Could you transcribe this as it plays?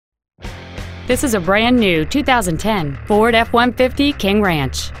This is a brand new 2010 Ford F-150 King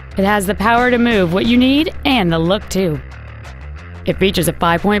Ranch. It has the power to move what you need and the look too. It features a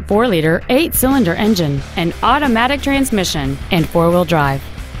 5.4-liter 8-cylinder engine, an automatic transmission, and 4-wheel drive.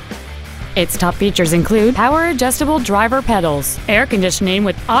 Its top features include power-adjustable driver pedals, air conditioning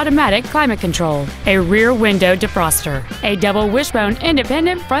with automatic climate control, a rear window defroster, a double wishbone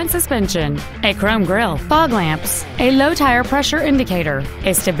independent front suspension, a chrome grille, fog lamps, a low tire pressure indicator,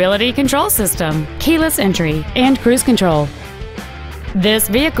 a stability control system, keyless entry, and cruise control. This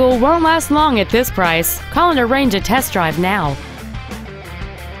vehicle won't last long at this price. Call and arrange a test drive now.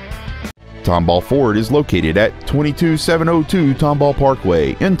 Tomball Ford is located at 22702 Tomball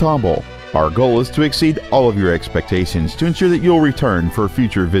Parkway in Tomball. Our goal is to exceed all of your expectations to ensure that you'll return for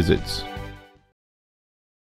future visits.